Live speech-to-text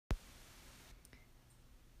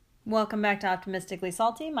Welcome back to Optimistically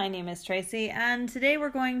Salty. My name is Tracy, and today we're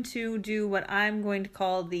going to do what I'm going to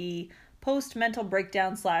call the post-mental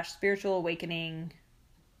breakdown / spiritual awakening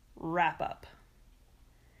wrap-up.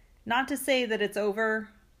 Not to say that it's over,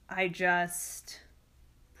 I just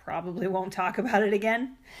probably won't talk about it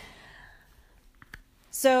again.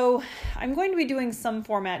 So I'm going to be doing some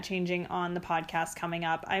format changing on the podcast coming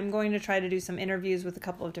up. I'm going to try to do some interviews with a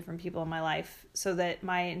couple of different people in my life so that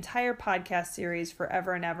my entire podcast series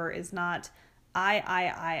forever and ever is not I.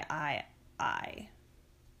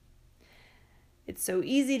 It's so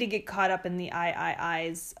easy to get caught up in the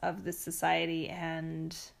I's of this society,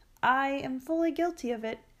 and I am fully guilty of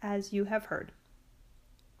it, as you have heard.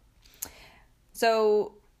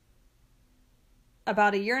 So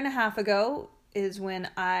about a year and a half ago is when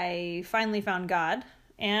I finally found God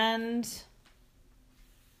and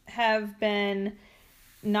have been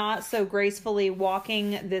not so gracefully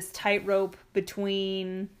walking this tightrope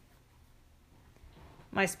between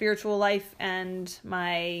my spiritual life and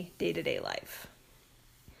my day-to-day life.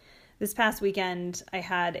 This past weekend, I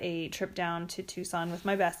had a trip down to Tucson with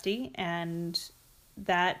my bestie, and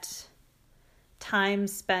that time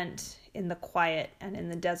spent in the quiet and in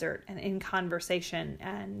the desert and in conversation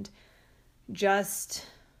and just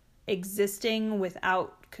existing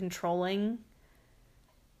without controlling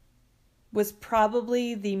was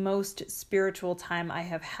probably the most spiritual time I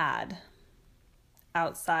have had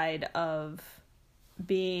outside of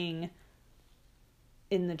being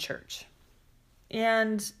in the church.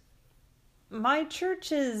 And my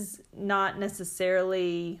church is not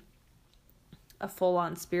necessarily a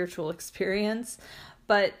full-on spiritual experience,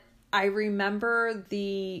 but I remember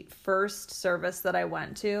the first service that I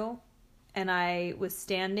went to, and I was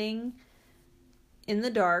standing in the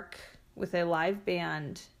dark with a live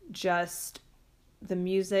band, just the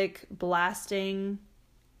music blasting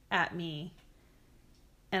at me.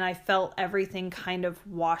 And I felt everything kind of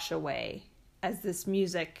wash away as this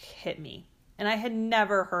music hit me. And I had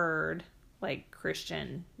never heard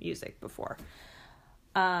Christian music before.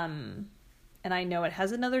 And I know it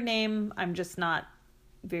has another name. I'm just not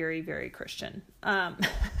very, very Christian.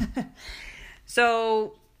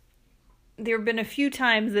 So there have been a few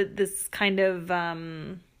times that this kind of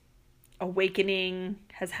awakening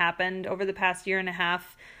has happened over the past year and a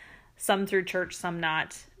half, some through church, some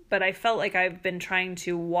not. But I felt like I've been trying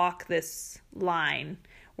to walk this line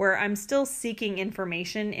where I'm still seeking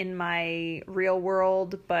information in my real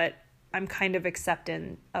world, but I'm kind of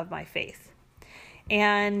acceptant of my faith.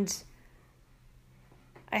 And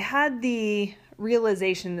I had the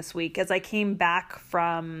realization this week as I came back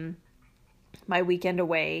from my weekend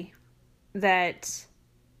away that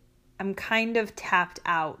I'm kind of tapped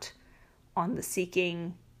out on the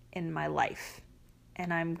seeking in my life.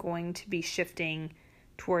 And I'm going to be shifting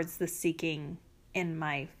towards the seeking in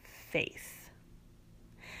my faith.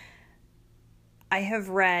 I have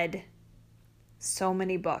read so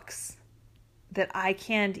many books that I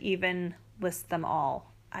can't even list them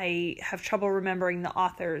all. I have trouble remembering the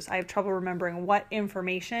authors. I have trouble remembering what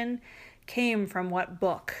information came from what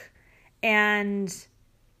book. And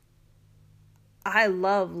I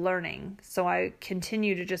love learning, so I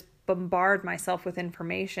continue to just bombard myself with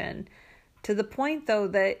information to the point, though,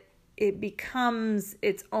 that it becomes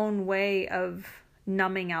its own way of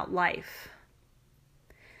numbing out life.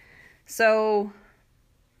 So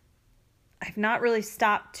I've not really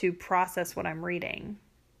stopped to process what I'm reading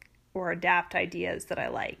or adapt ideas that I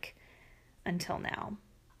like until now.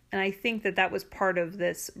 And I think that that was part of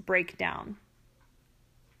this breakdown,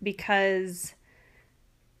 because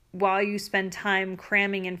while you spend time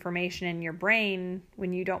cramming information in your brain,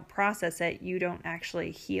 when you don't process it, you don't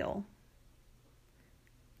actually heal.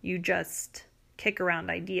 You just kick around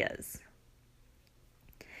ideas.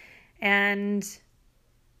 And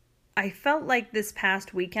I felt like this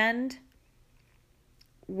past weekend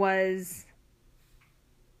was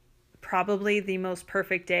probably the most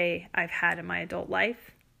perfect day I've had in my adult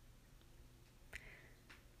life.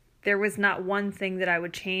 There was not one thing that I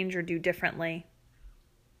would change or do differently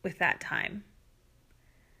with that time.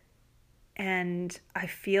 And I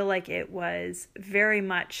feel like it was very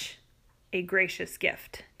much a gracious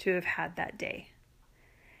gift to have had that day.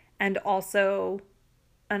 And also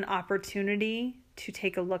an opportunity to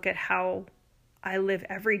take a look at how I live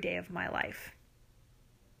every day of my life.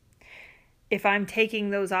 If I'm taking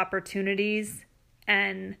those opportunities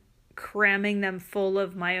and cramming them full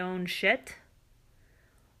of my own shit,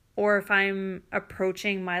 or if I'm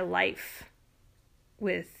approaching my life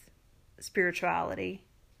with spirituality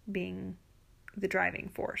being the driving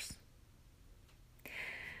force.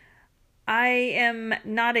 I am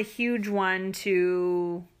not a huge one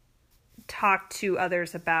to talk to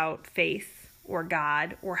others about faith or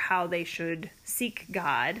God or how they should seek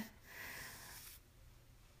God.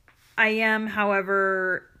 I am,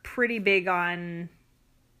 however, pretty big on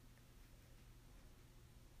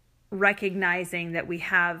recognizing that we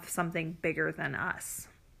have something bigger than us.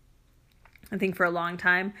 I think for a long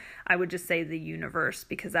time, I would just say the universe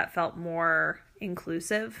because that felt more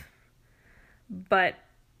inclusive. But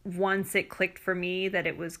once it clicked for me that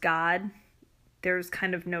it was God, there's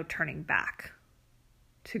kind of no turning back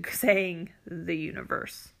to saying the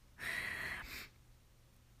universe.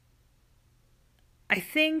 I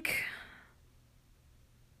think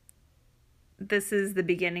this is the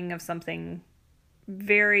beginning of something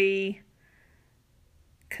very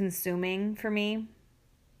consuming for me,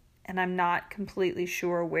 and I'm not completely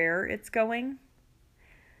sure where it's going.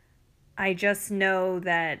 I just know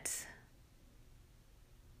that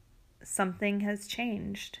something has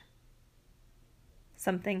changed.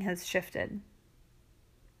 Something has shifted.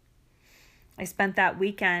 I spent that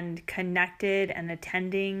weekend connected and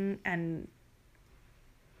attending and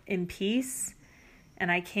in peace,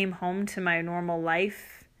 and I came home to my normal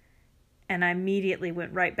life, and I immediately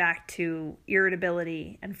went right back to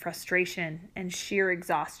irritability and frustration and sheer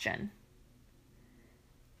exhaustion.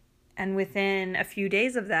 And within a few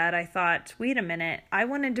days of that, I thought, wait a minute, I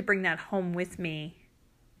wanted to bring that home with me,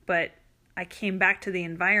 but I came back to the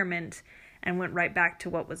environment and went right back to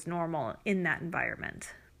what was normal in that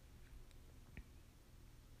environment.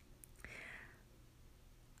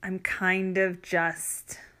 I'm kind of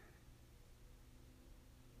just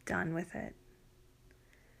done with it.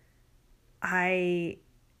 I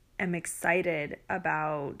am excited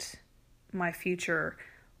about my future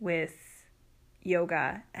with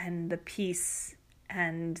yoga and the peace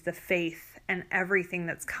and the faith and everything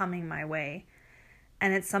that's coming my way.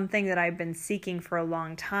 And it's something that I've been seeking for a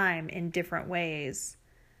long time in different ways.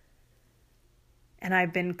 And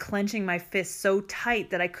I've been clenching my fists so tight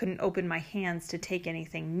that I couldn't open my hands to take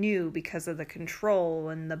anything new because of the control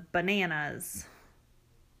and the bananas.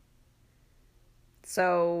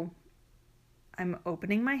 So I'm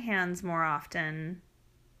opening my hands more often,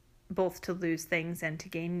 both to lose things and to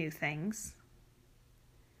gain new things.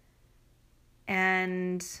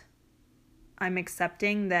 And I'm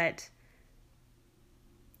accepting that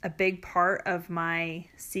a big part of my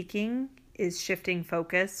seeking is shifting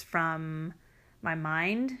focus from my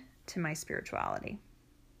mind to my spirituality.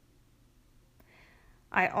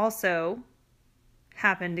 I also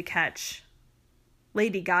happened to catch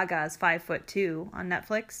Lady Gaga's 5'2" on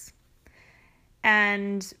Netflix.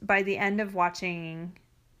 And by the end of watching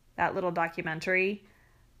that little documentary,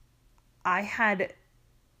 I had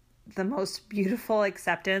the most beautiful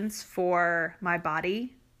acceptance for my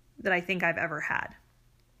body that I think I've ever had.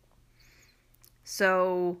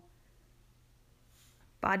 So,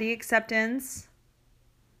 body acceptance,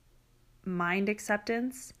 mind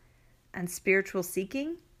acceptance, and spiritual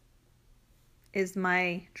seeking is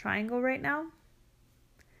my triangle right now.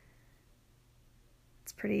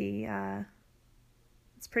 It's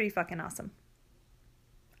pretty fucking awesome.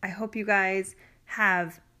 I hope you guys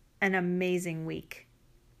have an amazing week.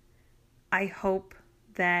 I hope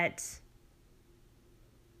that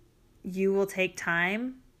you will take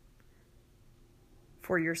time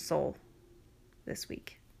for your soul this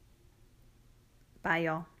week. Bye,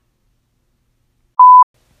 y'all.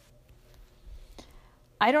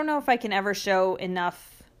 I don't know if I can ever show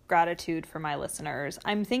enough gratitude for my listeners.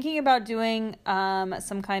 I'm thinking about doing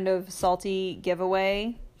some kind of salty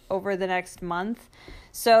giveaway over the next month.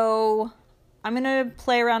 So I'm going to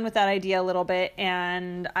play around with that idea a little bit,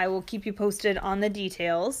 and I will keep you posted on the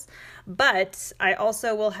details. But I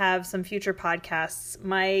also will have some future podcasts.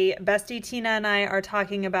 My bestie Tina and I are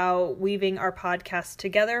talking about weaving our podcast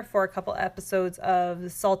together for a couple episodes of The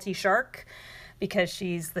Salty Shark, because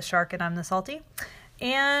she's the shark and I'm the salty.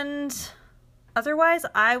 And otherwise,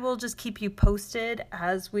 I will just keep you posted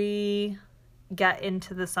as we get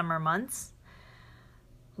into the summer months.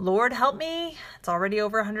 Lord help me, it's already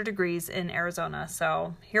over 100 degrees in Arizona,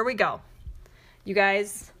 so here we go. You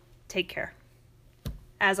guys, take care.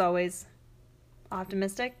 As always,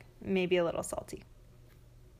 optimistic, maybe a little salty.